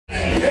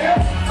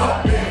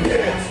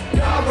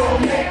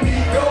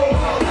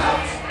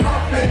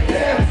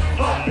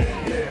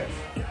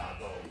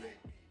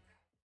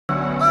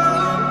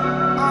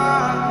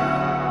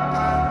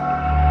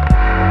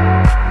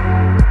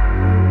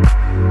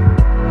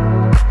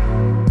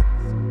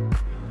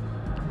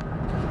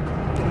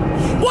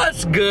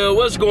good?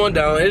 What's going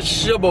down?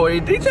 It's your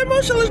boy DJ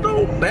Motionless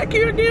though, back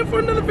here again for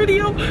another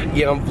video.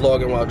 Yeah, I'm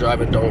vlogging while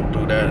driving. Don't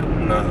do that.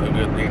 Not a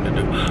good thing to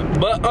do.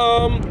 But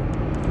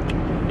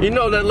you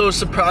know that little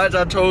surprise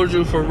I told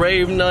you for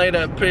rave night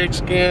at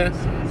Pigskin?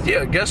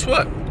 Yeah, guess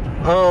what?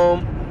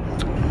 I'm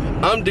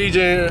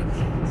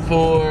DJing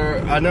for,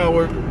 I now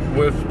work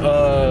with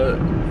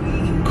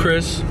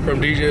Chris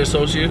from DJ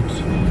Associates,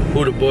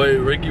 who the boy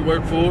Ricky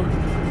worked for,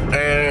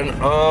 and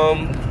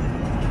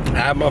I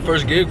had my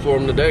first gig for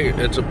him today.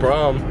 It's a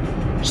prom,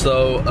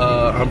 so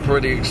I'm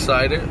pretty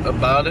excited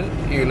about it.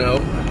 You know,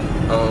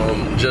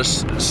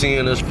 just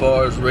seeing as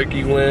far as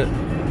Ricky went,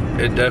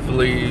 it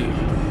definitely,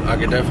 I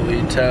could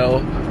definitely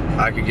tell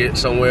I could get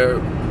somewhere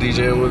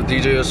DJing with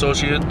DJ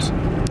Associates.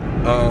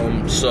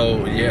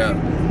 So yeah,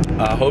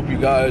 I hope you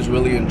guys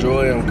really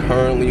enjoy. I'm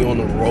currently on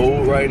the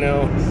road right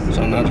now,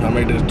 so I'm not trying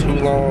to make this too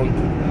long,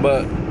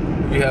 but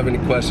if you have any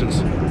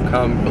questions,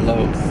 comment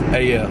below.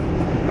 Hey, yeah,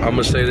 I'm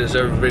gonna say this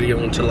every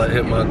video until I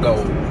hit my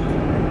goal.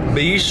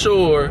 Be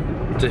sure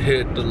to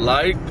hit the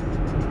like,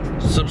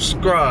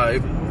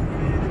 subscribe,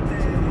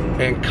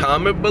 and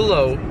comment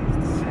below.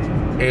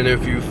 And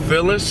if you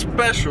feeling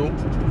special,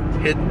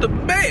 hit the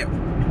bell.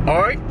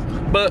 All right,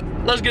 but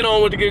let's get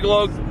on with the gig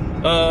log.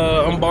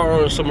 I'm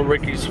borrowing some of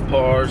Ricky's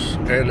bars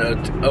and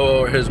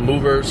or his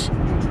movers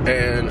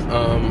and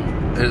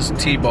his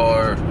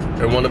T-bar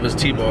and one of his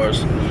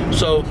T-bars,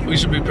 so we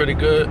should be pretty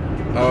good.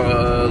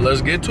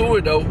 Let's get to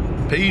it though.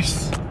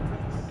 Peace.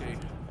 Okay,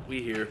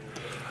 we here.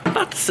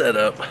 About to set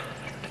up.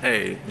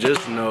 Hey,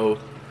 just know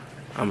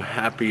I'm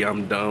happy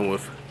I'm done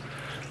with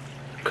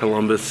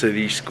Columbus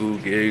City school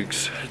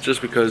gigs,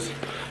 just because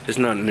it's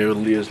not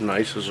nearly as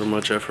nice as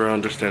much effort. I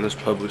understand it's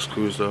public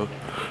schools though.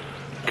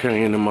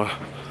 Carrying in my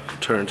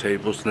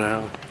turntables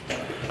now,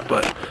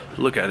 but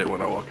look at it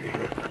when I walk in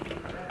here.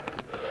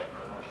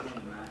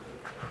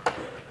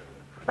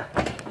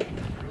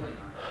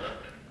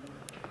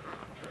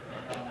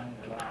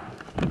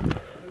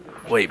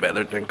 Way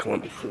better than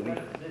Columbus City.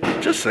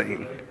 Just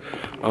saying.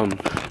 Oh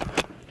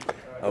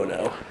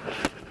no.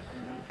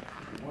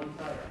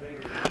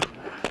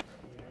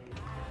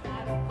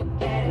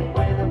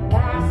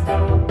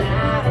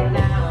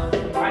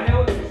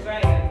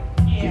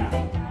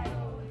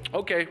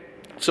 Okay,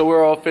 so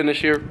we're all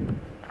finished here.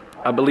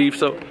 I believe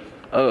so.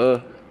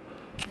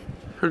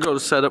 Here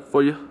goes the setup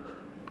for you.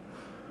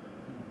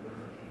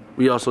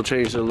 We also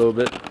changed it a little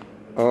bit.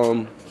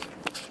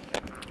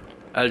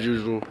 As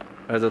usual,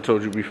 as I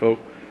told you before,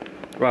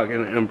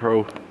 rocking an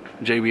M-Pro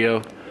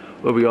JBL,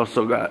 but we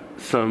also got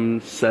some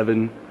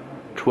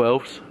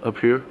 712s up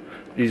here.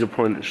 These are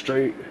pointed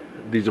straight.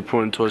 These are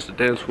pointing towards the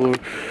dance floor.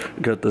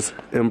 Got this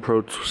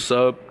M-Pro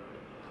sub.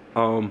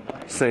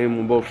 Same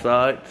on both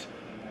sides.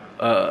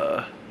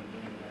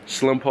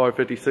 Slimpar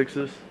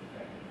 56s,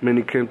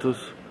 mini Kintas,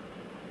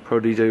 Pro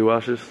DJ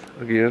washes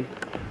again.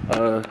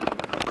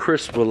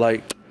 Chris would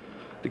like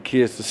the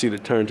kids to see the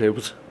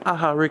turntables.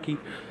 Aha, Ricky,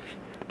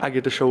 I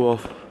get to show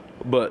off.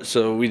 But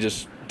so we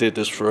just did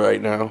this for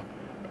right now,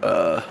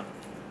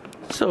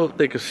 so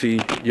they could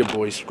see your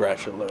boy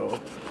scratch a little.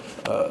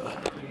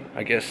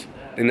 I guess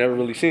they never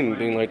really seen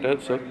anything like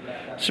that, so it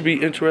should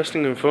be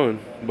interesting and fun.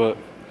 But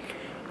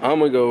I'm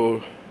gonna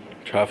go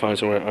try to find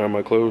somewhere to iron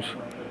my clothes,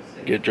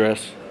 get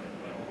dressed,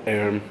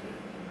 and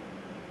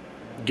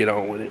get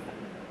on with it.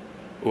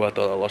 Oh, I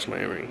thought I lost my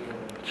earring.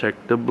 Check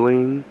the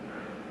bling.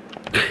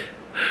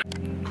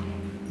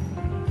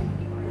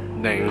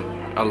 Dang,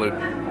 I look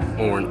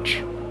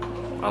orange.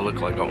 I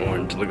look like an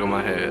orange. Look at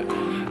my head.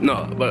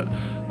 No, but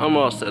I'm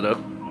all set up.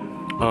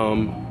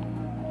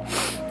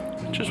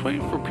 Just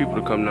waiting for people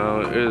to come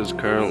now. It is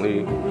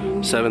currently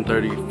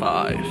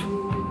 7:35.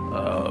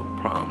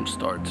 Prom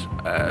starts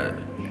at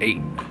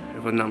 8,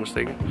 if I'm not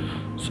mistaken.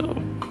 So,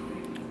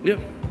 yeah.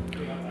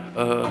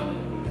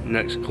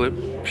 Next clip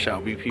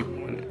shall be people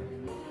in it.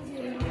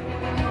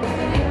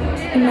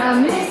 And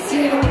I miss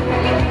you,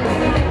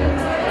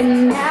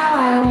 and now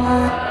I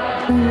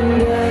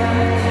wonder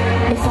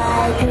if I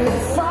could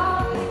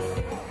fall.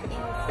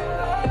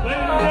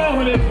 Let's go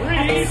with it.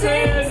 Reese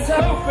and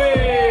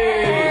Sophie.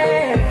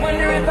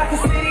 Wonder if I can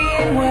see the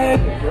N-word.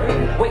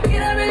 Wait,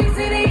 can I really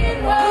see the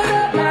N-word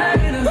up my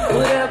window?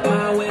 Put up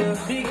my window.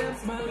 Big and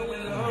smiling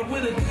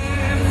with a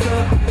dancer.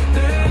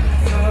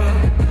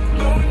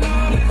 Going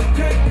on is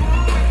okay.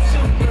 It's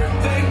your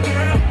birthday,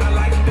 girl. I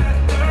like that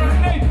girl.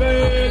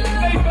 Nathan,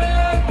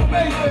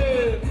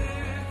 amazing.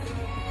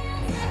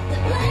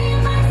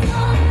 Playing my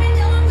song, I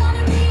know I'm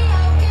gonna be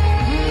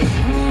okay.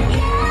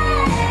 Yeah.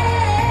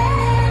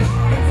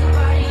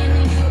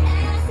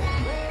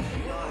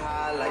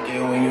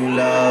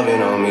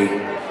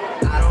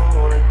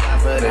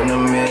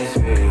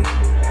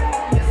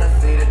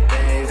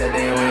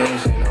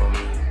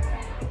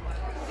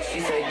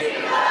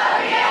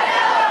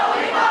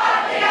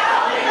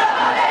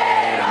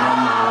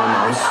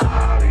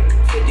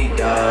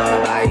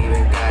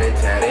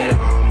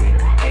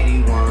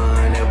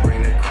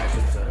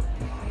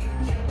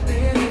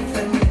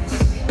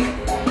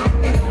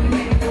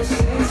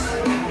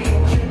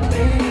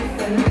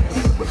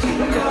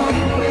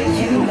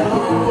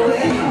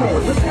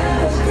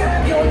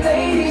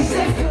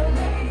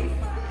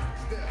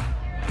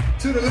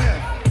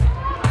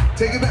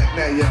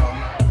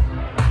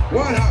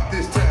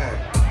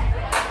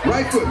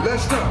 Right foot,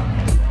 let's stomp.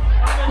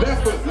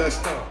 Left foot, let's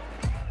stomp.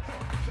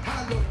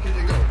 How low can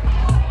you go?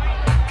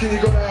 Can you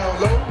go down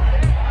low?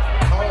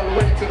 All the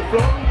way to the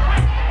floor?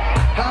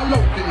 How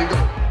low can you go?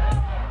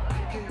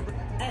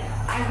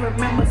 I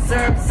remember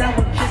syrup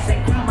sandwiches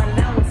and crime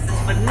allowances.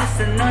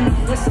 Finessing on them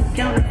with some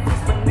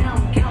counterfeits, but now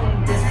I'm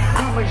counting this.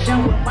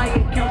 Parmesan with my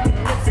accountant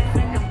lips and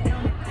think I'm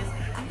down with this.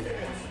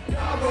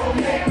 Y'all gon'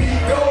 make me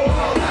go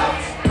all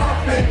out.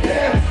 Up in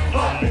here,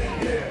 up in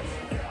here.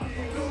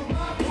 Look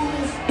my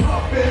boots,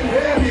 up in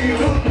here.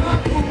 Look my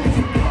boots,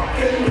 up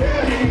in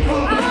here.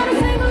 Look my All the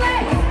single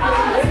ladies,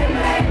 all the single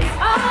ladies,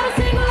 all the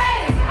single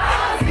ladies, all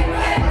the single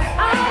ladies,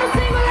 all the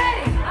single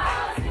ladies,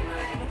 all the single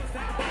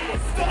ladies.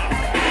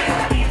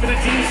 Even the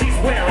jeans she's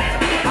wearing,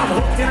 I'm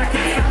hooked and I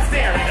can't stop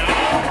staring.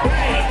 Oh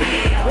baby,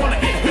 I wanna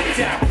get whipped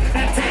out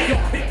and take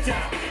your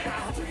picture.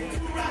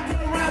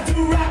 To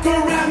rock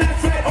around that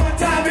track on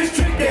time is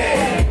tricky.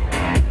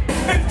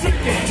 It's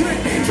tricky,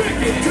 tricky,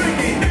 tricky,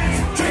 tricky. It's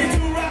tricky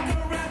to rock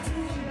around to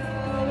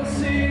the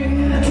sea.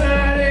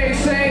 Turning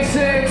snakes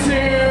into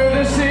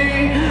the sea,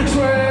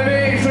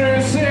 swimming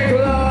through sick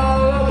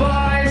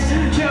lullabies,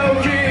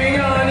 choking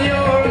on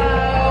your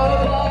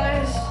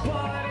alibis.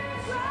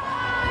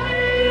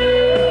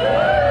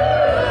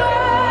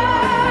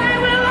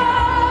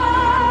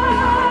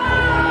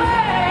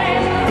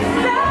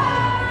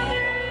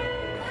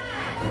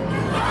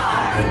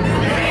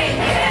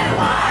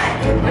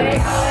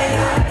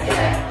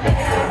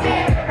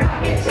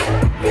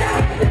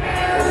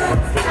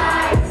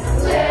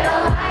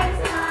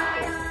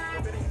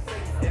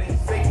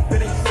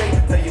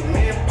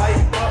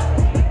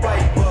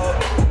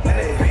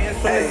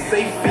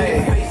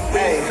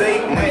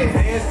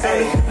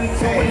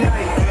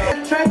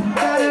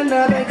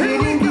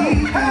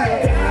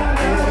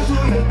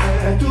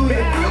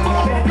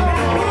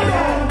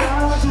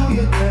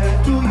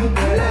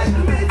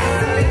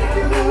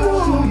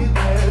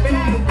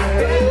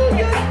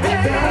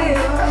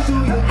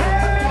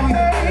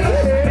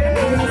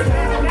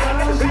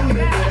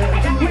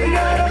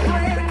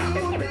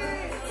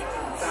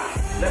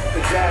 Left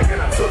the jag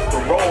and I took the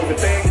roll. The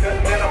thing cut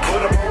and I put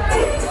them on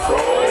foot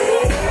patrol.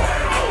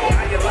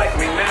 How you like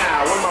me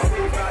now? When my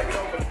food I get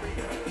over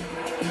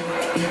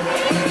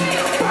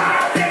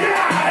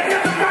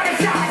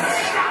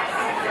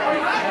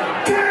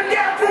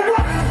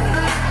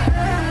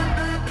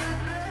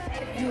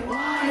You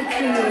wanna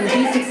choose,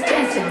 these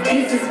expensive,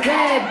 these is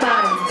red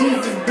bottoms,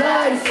 these is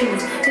bloody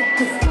shoes. Hit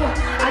the store,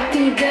 I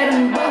can get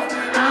them both.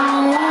 I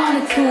don't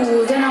wanna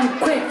choose, and I'm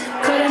quick,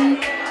 cutting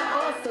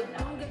off, so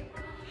don't get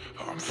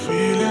I'm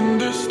feeling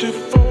this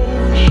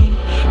devotion,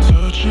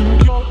 touching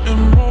your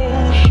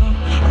emotion.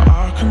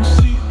 I can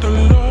see the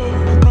love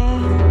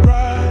run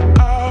right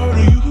out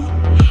of you.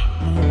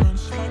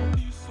 Moments like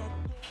these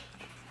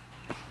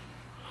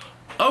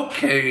are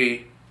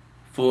Okay,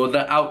 for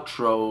the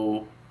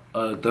outro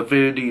of the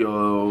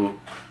video,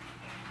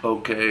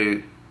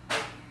 okay,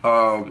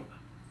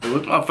 it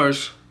was my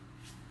first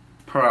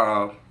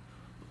prom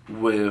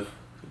with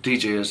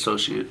DJ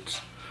Associates,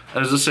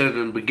 as I said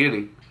in the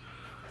beginning.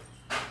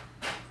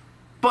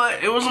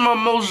 But it was my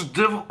most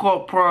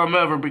difficult prom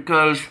ever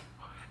because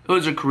it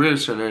was a career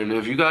center, and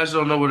if you guys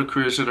don't know what a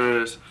career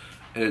center is,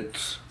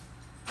 it's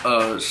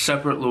a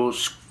separate little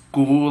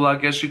school, I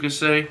guess you could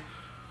say,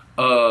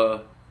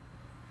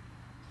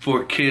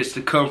 for kids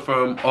to come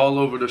from all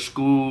over the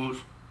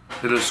schools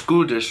in the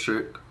school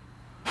district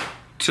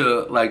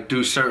to like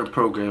do certain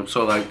programs.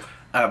 So like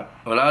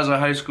when I was in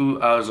high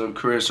school, I was in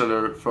career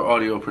center for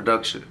audio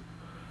production,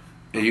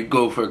 and you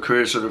go for a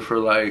career center for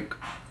like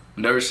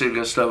nursing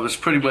and stuff. It's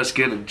pretty much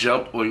getting a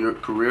jump on your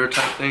career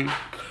type thing.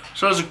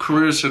 So it was a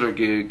career center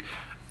gig,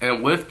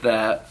 and with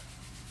that,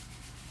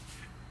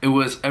 it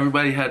was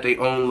everybody had their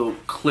own little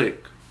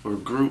clique or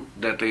group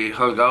that they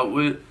hung out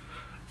with,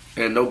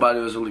 and nobody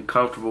was really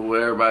comfortable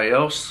with everybody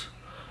else.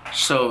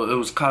 So it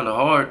was kind of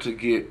hard to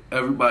get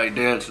everybody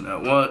dancing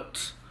at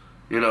once,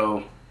 you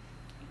know,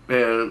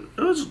 and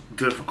it was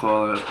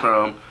difficult at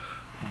prom.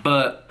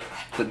 But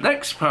the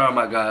next prom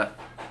I got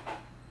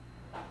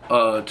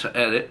to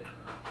edit,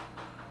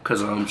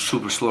 because I'm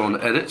super slow on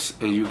the edits,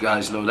 and you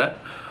guys know that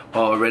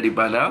already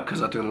by now,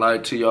 because I didn't lie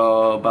to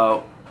y'all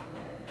about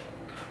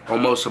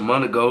almost a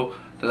month ago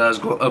that I was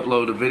going to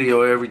upload a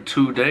video every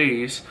 2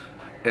 days,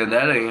 and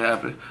that ain't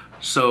happening.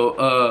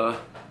 So,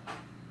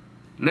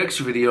 next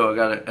video I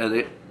gotta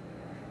edit.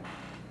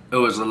 It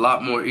was a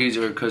lot more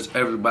easier because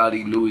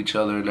everybody knew each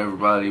other and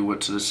everybody went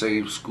to the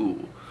same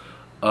school.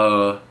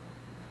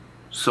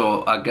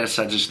 So I guess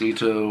I just need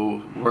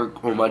to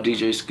work on my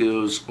DJ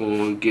skills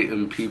on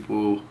getting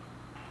people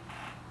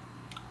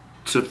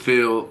to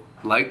feel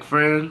like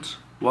friends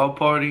while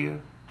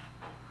partying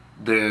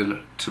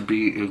than to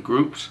be in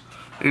groups.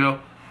 You know,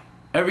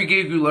 every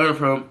gig you learn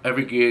from,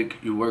 every gig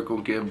you work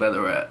on getting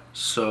better at.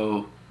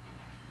 So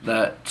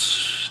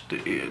that's the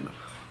end.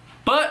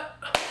 But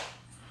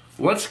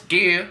once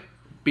again,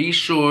 be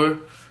sure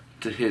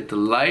to hit the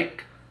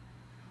like,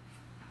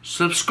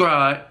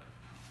 subscribe,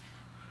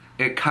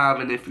 and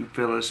comment if you're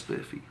feeling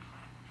spiffy.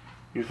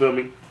 You feel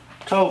me?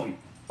 Toby,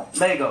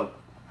 Lego,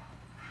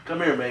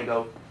 Come here,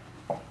 Mango.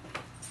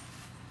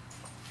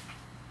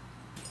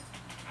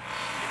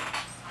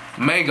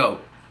 Mango,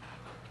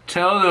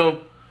 tell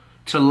them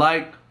to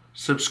like,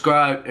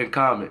 subscribe, and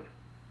comment.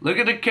 Look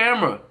at the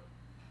camera.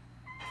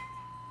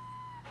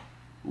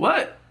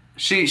 What?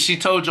 She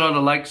told y'all to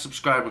like,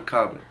 subscribe, and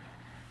comment.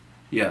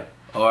 Yeah,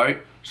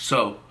 alright?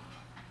 So,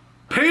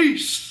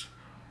 peace!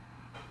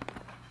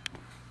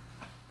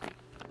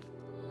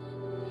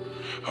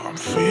 I'm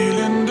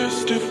feeling